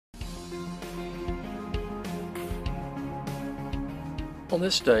On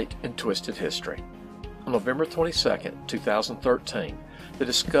this date in Twisted History, on November 22, 2013, the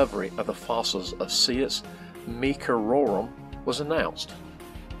discovery of the fossils of Sius meekerorum was announced.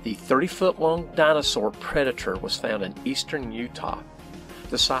 The 30-foot-long dinosaur predator was found in eastern Utah.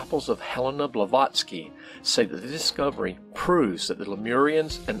 Disciples of Helena Blavatsky say that the discovery proves that the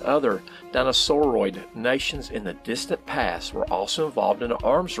Lemurians and other dinosauroid nations in the distant past were also involved in an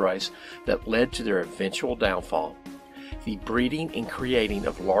arms race that led to their eventual downfall. The breeding and creating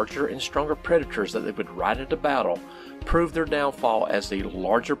of larger and stronger predators that they would ride into battle proved their downfall as the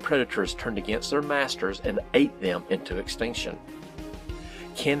larger predators turned against their masters and ate them into extinction.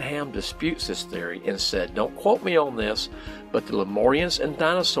 Ken Ham disputes this theory and said, "Don't quote me on this, but the Lemurians and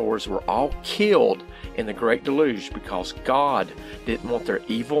dinosaurs were all killed in the Great Deluge because God didn't want their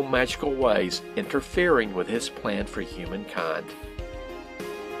evil magical ways interfering with His plan for humankind."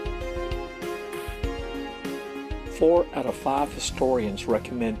 4 out of 5 historians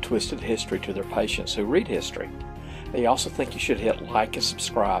recommend Twisted History to their patients who read history. They also think you should hit like and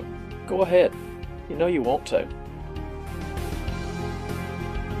subscribe. Go ahead. You know you want to.